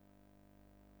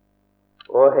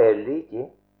 Og heller ikke,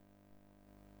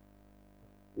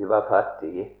 de var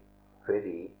fattige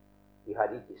fordi de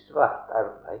hadde ikke svart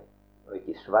arbeid og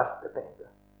ikke svarte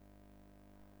penger.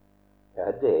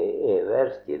 Ja, det er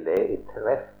virkelig et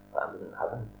treffende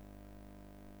navn.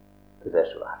 Det er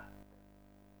svart.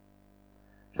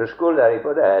 Så skulle de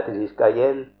på det at de skal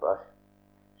hjelpe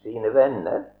sine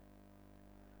venner.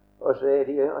 Og så er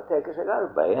de å ta seg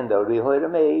arbeid enda de hører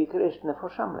med i kristne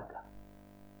forsamlinger.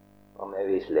 Og vi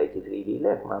vil slett ikke fri i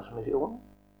lekmannsmisjonen.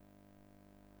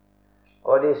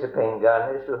 Og disse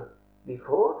pengene som de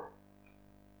får,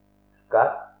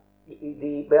 skatt,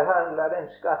 de behandler den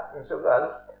skatten så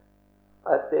galt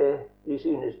at de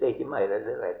synes det ikke mer enn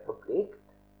rett og plikt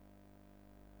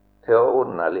til å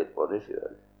ordne litt på det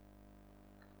selv.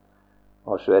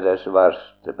 Og så er det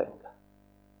svarte penger.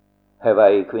 Jeg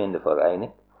var i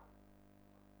kvinneforening,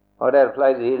 og der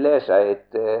pleide de lese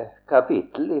et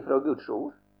kapittel fra Guds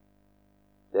ord.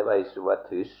 Det var en som var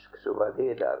tysk, som var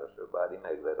leder, og så ba de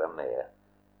meg være med.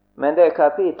 Men det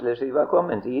kapitlet som var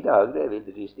kommet i dag, det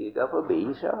ville de stige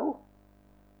forbi, sa hun.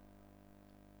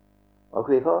 Og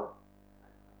hvorfor?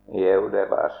 Jo, det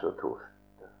var så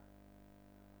tøft.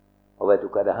 Og vet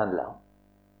du hva det handler om?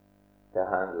 Det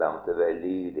handler om å være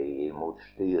lydig mot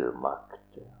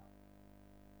styrmakt.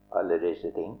 Alle disse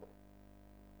ting.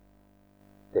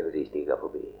 Det vil de stige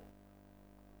forbi.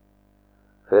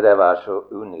 For det var så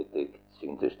unyttig,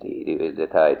 syntes de ville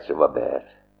ta et som var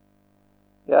bedre.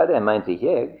 Ja, det mente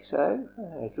ikke jeg, sa jeg.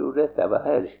 Jeg tror dette var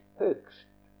høyst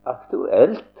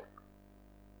aktuelt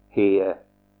i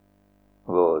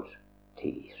vår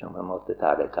tid, så vi måtte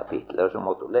ta det kapitlet, og så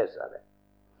måtte du lese det.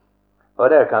 Og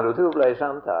der kan du tro ble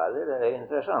samtale. Det er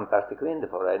interessanteste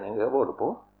kvinneforening jeg har vært på.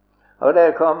 Og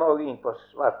der kom hun inn på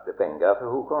svarte penger,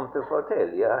 for hun kom til å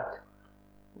fortelle at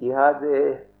de hadde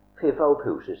piffa opp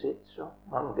huset sitt, så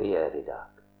mange gjør i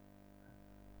dag.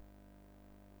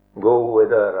 Gode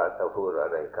dører til fora,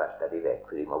 de kastet de vekk,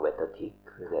 for de må vette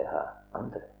tikk, for det har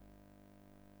andre.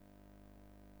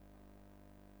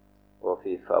 Og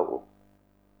piffa opp.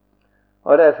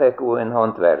 Og der fikk hun en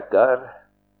håndverker.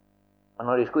 Og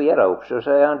når de skulle gjøre opp, så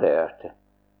sier han det at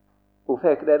hun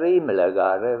fikk det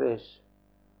rimeligere hvis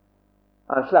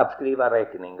han slapp skrive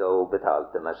regninger og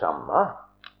betalte med samme.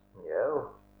 Jo,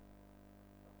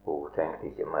 hun tenkte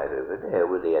ikke mer over det.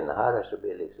 Hun ville ha det så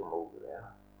billig som mulig. Ja.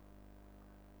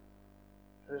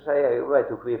 Så sier jeg, vet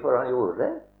du hvorfor han gjorde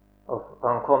det? Og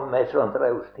han kom med et sånt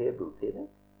raust tilbud til det.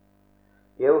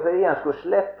 Jo, fordi han skulle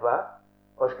slippe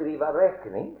å skrive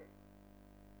regning,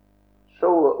 så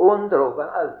unndrog han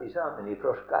alltid sammen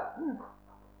ifra skatten.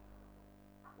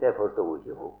 Det forstod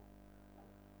ikke hun.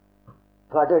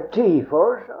 Var det tid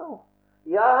for, sa hun.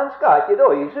 Ja, han skal ikke da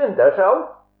i synder, sa hun.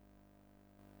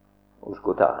 Hun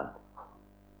skulle ta han.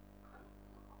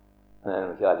 Men det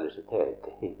er ikke alle som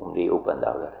talte om de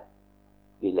oppendagere.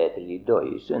 Vi leter de dø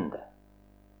i synder.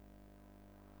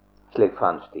 Slik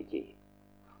fanns det ikke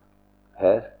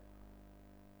her.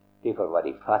 Derfor var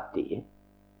de fattige.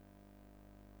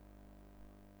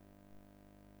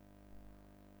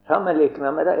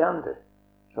 Sammenlignet med de andre,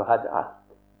 så hadde alt.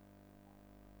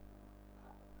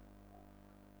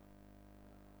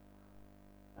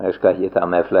 Jeg skal ikke ta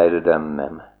med flere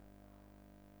dømme.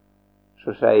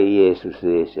 Så sier Jesus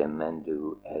disse, men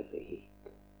du er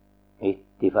rik. Midt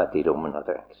i fattigdommen og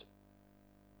trengsel.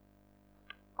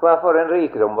 Hva for en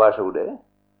rikdom var så det?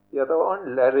 Ja, det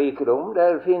åndelig rikdom,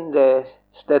 der finnes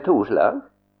det to slag.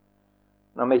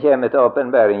 Når vi kommer til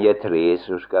åpenbaringen 3,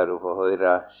 så skal du få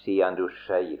høre, siden du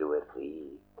sier du er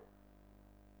rik.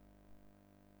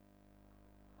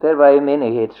 Der var en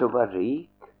menighet som var rik,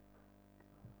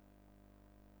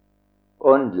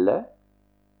 åndelig,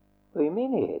 og i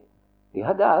menigheten. De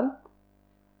hadde alt.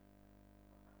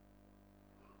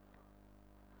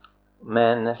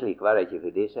 Men slik var det ikke for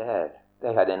disse her.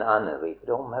 De hadde en annen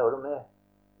rikdom, hører du med?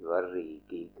 De var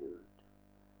rike i Gud.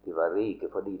 De var rike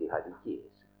fordi de hadde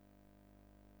Jesus.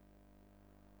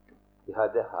 De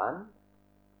hadde han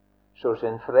så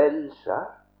sin frelser.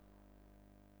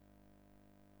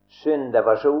 Synda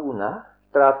var sona,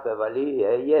 straffe var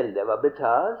lie, gjelda var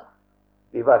betalt.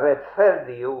 De var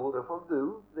rettferdiggjorde for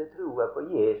Gud ved troa på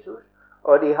Jesus.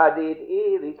 Og de hadde et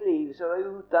evig liv som var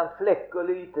uten flekk og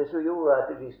lyte, som gjorde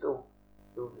at de stod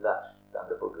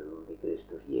utlastende på Gud i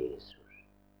Kristus Jesus.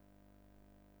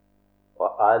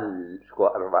 Og skulle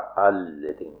arve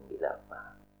alle ting i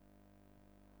lammet.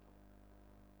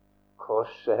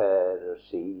 Korset her og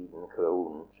siden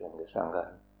kronen, synger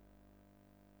sangeren.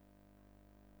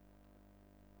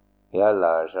 Ja,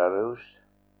 Lazarus,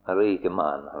 en rike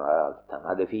mann, han hadde alt. Han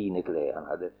hadde fine klær, han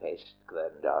hadde fest hver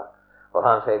dag. Og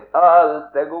han fikk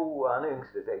alt det gode han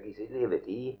yngste seg i sin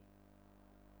levetid.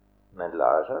 Men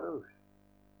Lazarus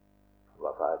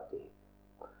var fattig.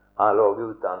 Han lå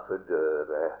utenfor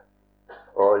døra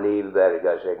og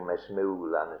livberga seg med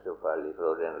smulene som falt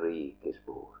fra den rike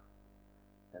spor.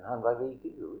 Men han var rik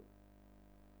i Gud.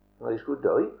 Når de skulle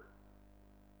dø,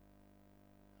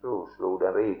 så slo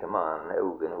den rike mannen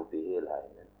øynene opp i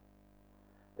helheimen.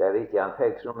 Der ikke han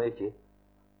fikk så mye,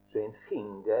 så en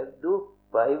finger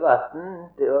duppa i vatten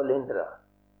til å lindre.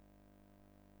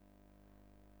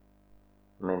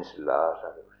 Mens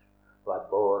Lazarus var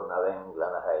båren av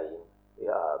englene heim i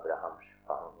Abrahams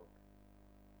fang.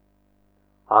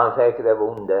 Han fikk det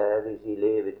vonde her i sin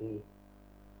levetid,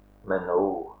 men nå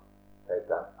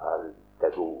fikk han alt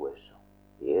det gode som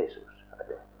Jesus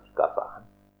hadde skaffet han.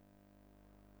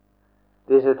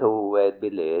 Disse to er et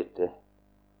bilde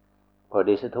på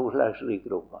disse to slags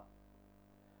rikdommer.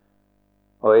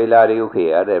 Og i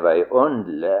Laodikea, det var en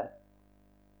åndelig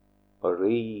og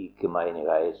rike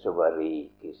menighet som var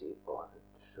rik i sin ånd,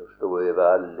 som stod over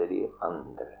alle de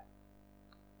andre.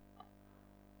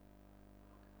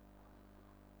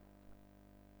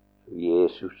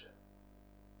 Jesus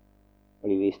Og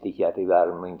de visste ikke at de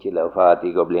var mye av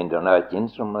fattig og blind og naken,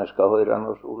 som man skal høre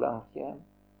når så langt hjem.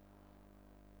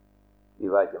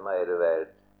 De var ikke mer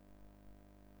verdt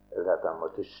enn at han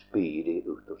måtte spy det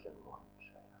ut av sin munn,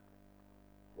 sier han.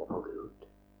 Det var Gud.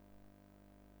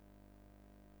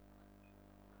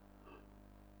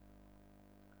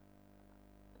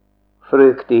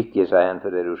 Frykt ikke, sier han,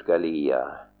 for det du skal lia.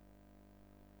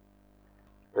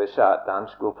 For Satan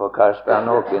skulle få kaste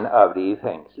noen av de i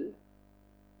fengsel,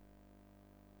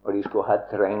 og de skulle ha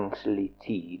trengsel i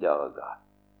 10 dager.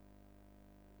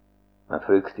 Men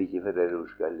frykt ikke for det du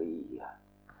skal lia.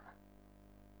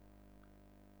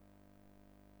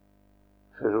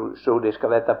 For så det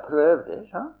skal være prøvd,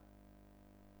 sant?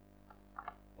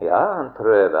 Ja, han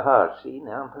prøver har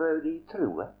sine. Han prøver de i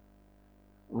troen.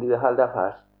 Om de vil holde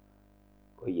fast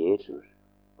på Jesus,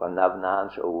 på navnet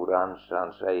hans, ordet hans,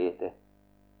 han sier til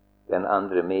den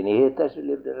andre menigheten som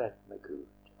levde rett med Gud.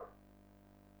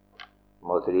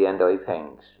 Måtte de enda i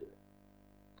fengsel.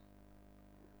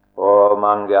 Og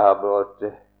mange har bått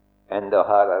enda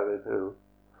hardere tro.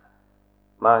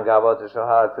 Mange har bått så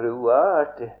hard troa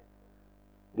at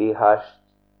de har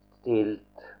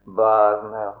stilt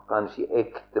barna, kanskje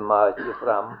ektemake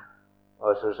fram,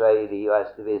 og så sier de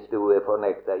at hvis du er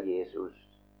fornekta Jesus,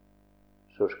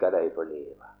 så skal de få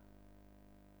leve.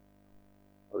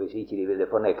 Og hvis ikke de ville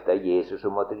fornekte Jesus, så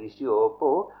måtte de se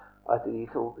på at de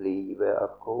tok livet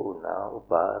av kona og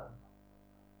barn.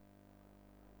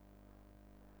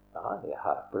 Ja, det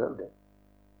har prøvd det.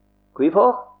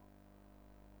 Hvorfor?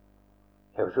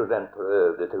 Ja, så den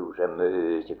prøvde tro seg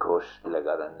mye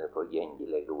kosteligere enn det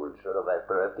forgjengelige ord, så det var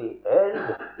prøvd i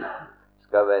eld,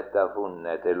 skal være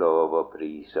funnet til lov og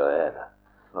pris og ære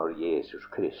når Jesus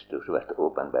Kristus blir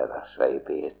åpenbæret, sier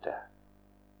Peter.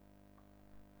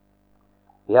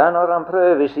 Ja, når han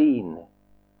prøver sine,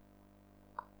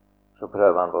 så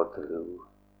prøver han vår tro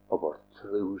og vår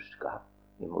troskap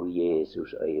imot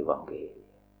Jesus og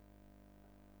evangeliet.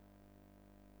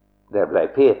 Der ble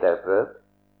Peter prøvd.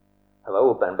 Det var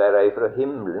åpenbæret fra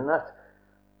himmelen at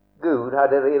Gud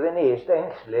hadde revet ned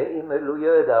stengselet imellom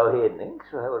jøder og hedning,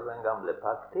 så hører den gamle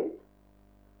pakt til.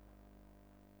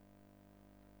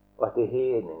 Og at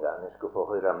hedningene skulle få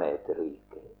høre med til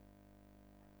riket.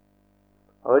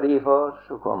 Og derfor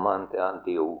så kom han til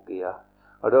Antiokia,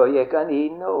 og da gikk han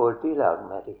inn og åt i lag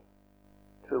med dem,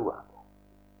 troende.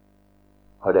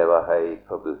 Og det var høyt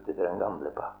forbudt til den gamle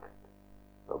pakt.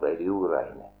 Da ble de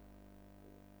ureine.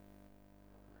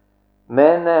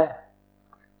 Men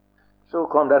så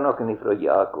kom det noen ifra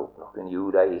Jakob, noen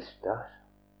judaister,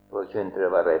 og skjønte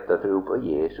det var rett å tro på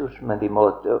Jesus, men de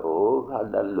måtte også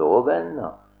holde loven,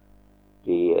 og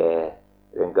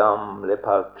den gamle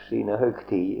pakt sine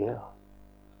høgtider.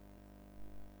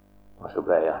 Og så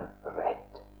ble han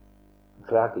redd. Han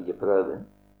klarte ikke prøven.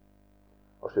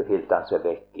 Og så hilt han seg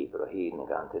vekk ifra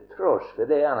hedningene, til tross for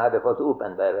det han hadde fått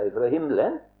åpenbæret ifra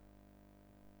himmelen.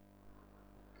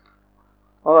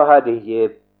 Og hadde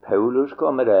ikke Paulus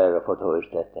kommet der og fått hørt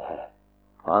dette her,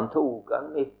 han tok han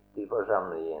midt i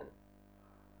forsamlingen.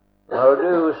 Når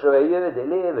du så er jøde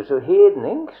lever så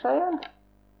hedning, sier han,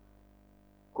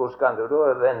 hvordan kan du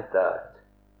da vente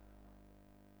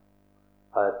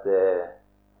at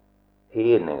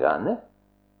hedningene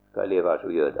skal leve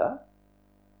som jøder?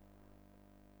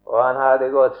 Og han hadde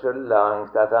gått så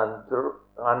langt at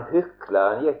han hykla,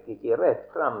 han gikk ikke rett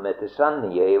fram med til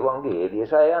sanningen i evangeliet,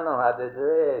 sier han hadde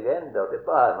dreget enda til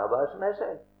Barnabas med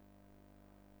seg.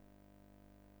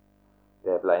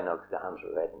 Det ble nok til hans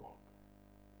redning.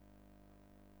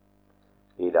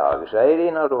 I dag, sier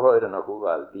de, når du hører noe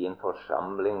galt i en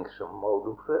forsamling, så må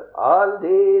du for all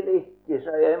del ikke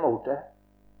si imot det.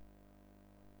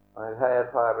 Og jeg har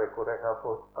erfaret hvor jeg har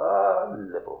fått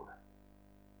alle på meg.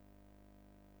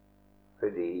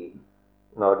 Fordi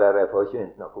når det er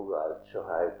forkynt noe galt, så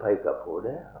har jeg peket på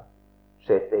det og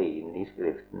sett det inn i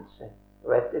Skriftens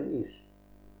rette lys.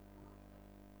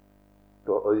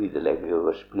 Da ødelegger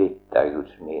og splitter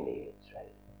Guds menighet seg.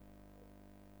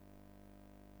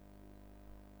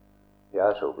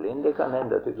 Ja, så blinde kan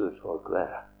enda til Guds folk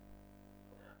være.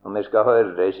 Og vi skal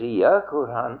høre det sida hvor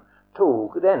han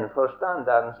tok den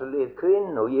forstanderen som litt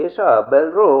kvinne og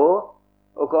Jesabel råd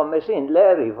og kom med sin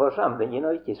lære i forsamlingen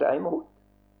og ikke sa imot.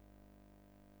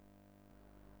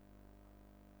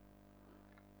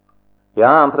 Ja,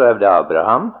 han prøvde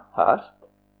Abraham hardt.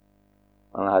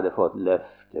 Han hadde fått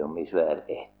løfte om i svær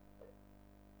ett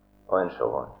og en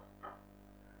sønn.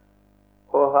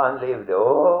 Og han levde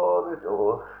år etter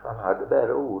år. Han hadde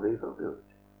bare ordet fra Gud.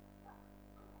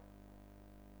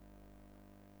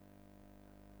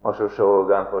 Og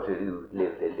så han på sitt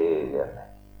utlevde legeme.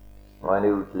 Og han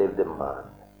utlevde mann.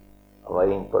 Han var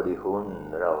inn på de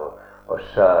 100, Og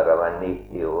Sara var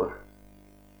 90 år.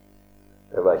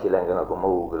 Det var ikke lenger noe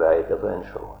mulighet å få en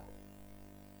sønn.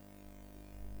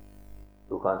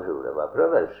 Du kan tro det var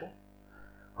prøvelse.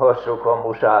 Og så kom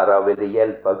Sara og ville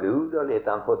hjelpe Gud og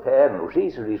lette han få terno si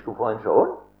så de skulle få en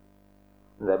sønn.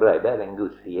 Det ble bare en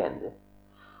Guds fiende.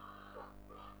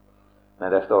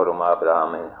 Men det står om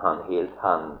Abraham, han helt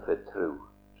han for tro,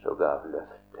 så gav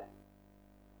løftet.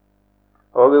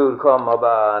 Og Gud kom og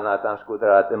ba han at han skulle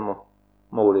dra til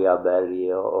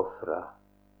Moriaberget og ofre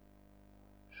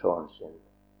sønnen sin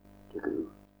til Gud.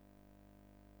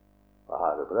 Og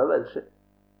hadde prøvelse.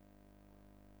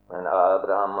 Men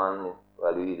Abraham han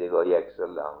var lydig og gikk så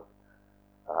langt.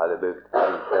 Han hadde bygd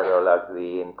alter og lagt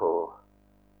vin på,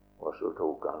 og så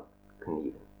tok han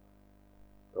kniven.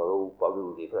 Da ropa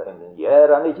Gud ifra himmelen,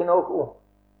 gjør han ikke noe?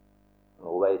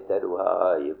 Nå vet jeg du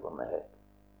har øye på meg.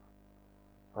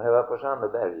 Og det var på samme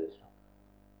berget som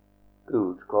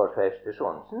Gud korsfeste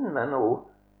sønnen, men nå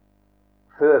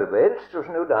forberedt så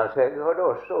snudde han seg, og da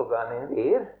så han en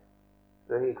der,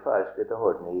 så gikk fast etter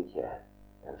hånden i kjær.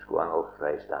 Den skulle han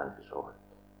ofre i stand til sånn.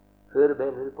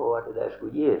 Forberedt på at det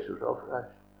skulle Jesus ofres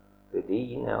for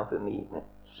dine og for mine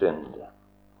synder.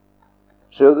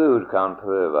 Så Gud kan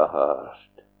prøve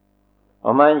hardt.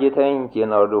 Og mange tenker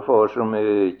når du får så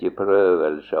mye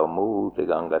prøvelser og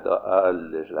motganger av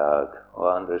alle slag, og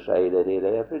andre sier det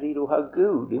er fordi du har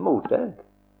Gud imot deg.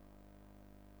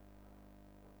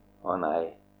 Å nei,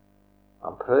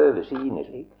 han prøver sine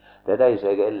slik. Det er de som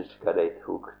jeg elsker, de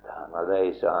tukter han, og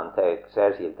de som han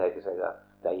særskilt tenker seg at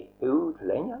de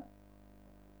utlenger.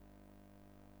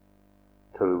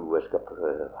 Troen skal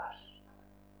prøves.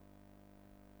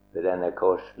 For den er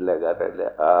kostligere enn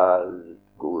alt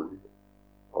gull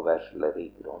og versle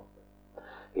rikdom.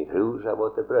 I tro så har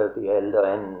det prøvd i eld og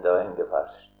enda henge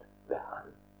fast ved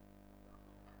han.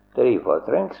 Derfor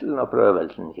trengselen og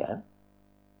prøvelsen kommer.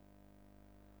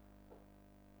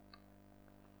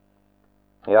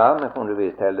 Ja, vi kunne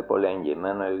visst helle på lenge,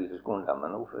 men jeg skunder meg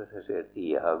nå, for jeg ser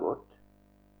tiden har gått.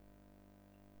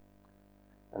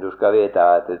 Men du skal vite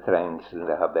at trengselen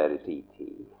det har bare sin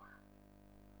tid.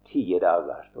 10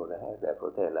 dager står det her, det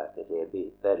forteller at det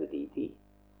er bare din tid.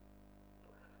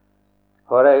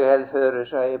 For jeg held føre,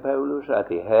 sier Paulus, at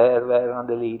de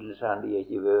herværende lidelsene, de er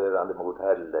ikke vørende mot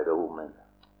helligdommen,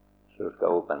 så skal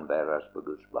åpenbæres på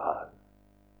Guds barn,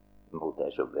 mot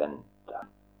det som venter.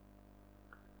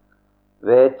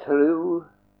 Ved tro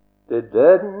til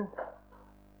døden,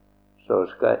 så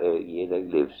skal jeg gi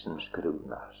deg livsens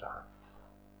krone, sa han.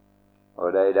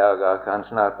 Og de dager kan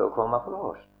snart å komme fra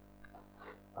oss,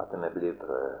 at vi blir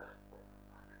prøvd.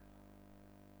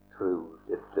 Tro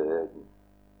til døden,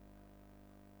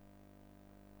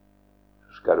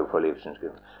 så skal du få livsens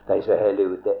krone. De som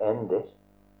heller ut til endes,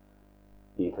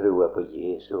 de tror på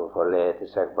Jesus og forlater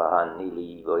seg på han i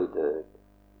liv og i død.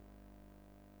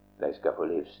 De skal få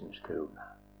livsens krone.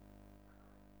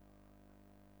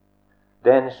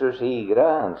 Den som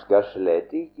sigrer, han skal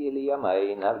slett ikke lide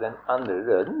meg av den andre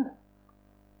døden.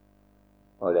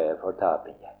 Og det er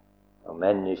fortapingen. Og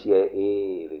mennesket er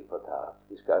evig fortapt.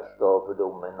 De skal stå for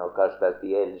dommen og kastes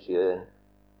i eldsjøen,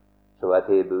 så var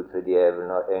tilbud for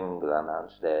djevelen og englene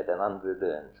hans det. Den andre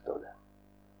døden står det.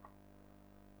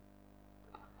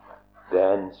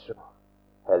 Den som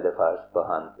holder fast på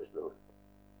han til slutt,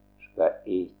 skal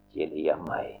ikke lide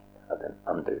meg av den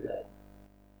andre døden.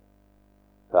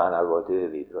 For han har gått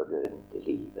over fra døden til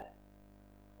livet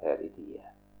her i tida.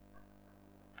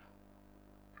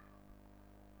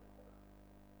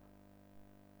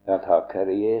 Ja, takk,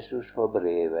 Herre Jesus, for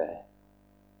brevet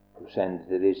du sender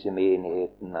til disse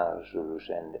menighetene, så du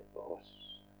sender på oss.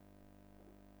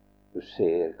 Du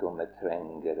ser hvor vi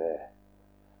trenger det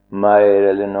mer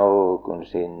eller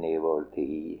noensinne i vår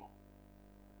tid,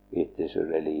 etter så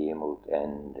det lir mot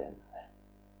enden.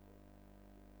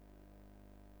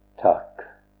 Takk.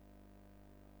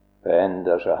 For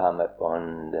enda så har vi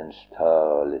åndens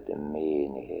tale til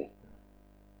menigheten.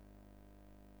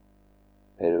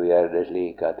 Vil du gjøre det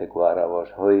slik at hver av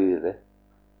oss hører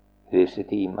disse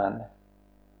timene,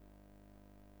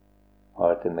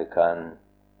 og at vi kan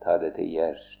ta det til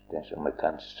hjertet, så vi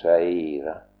kan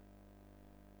seire,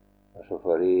 og så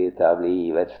får vi ta av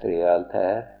livets 3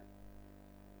 alter,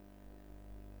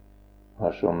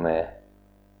 og så vi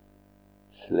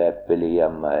slipper lia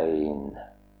meg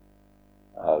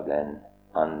av den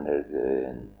andre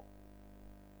døden,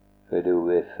 for du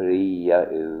er fria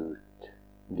ut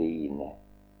dine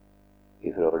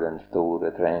ifra den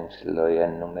store trengsel og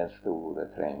gjennom den store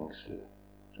trengsel,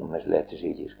 som vi slett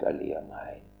ikke skal lia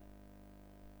meg.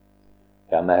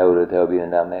 Ja, vi hører til å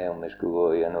begynne med, om vi skulle gå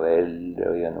gjennom eld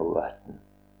og gjennom vann,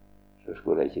 så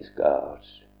skulle det ikke skade oss,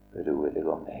 for du ville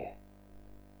gå med.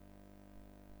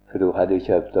 For du hadde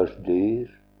kjøpt oss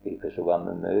dyrt, ikke så var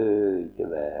vi mye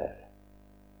vær.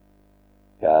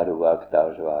 Ja, du vakta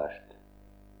oss vart,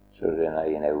 så den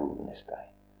ene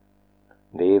ugnestegn.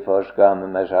 Derfor skal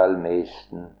vi med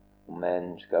salmisten, om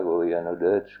menn skal gå gjennom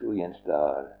dødsskyggens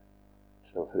dal,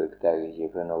 så frykter jeg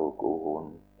ikke for noe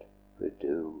vondt, for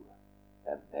du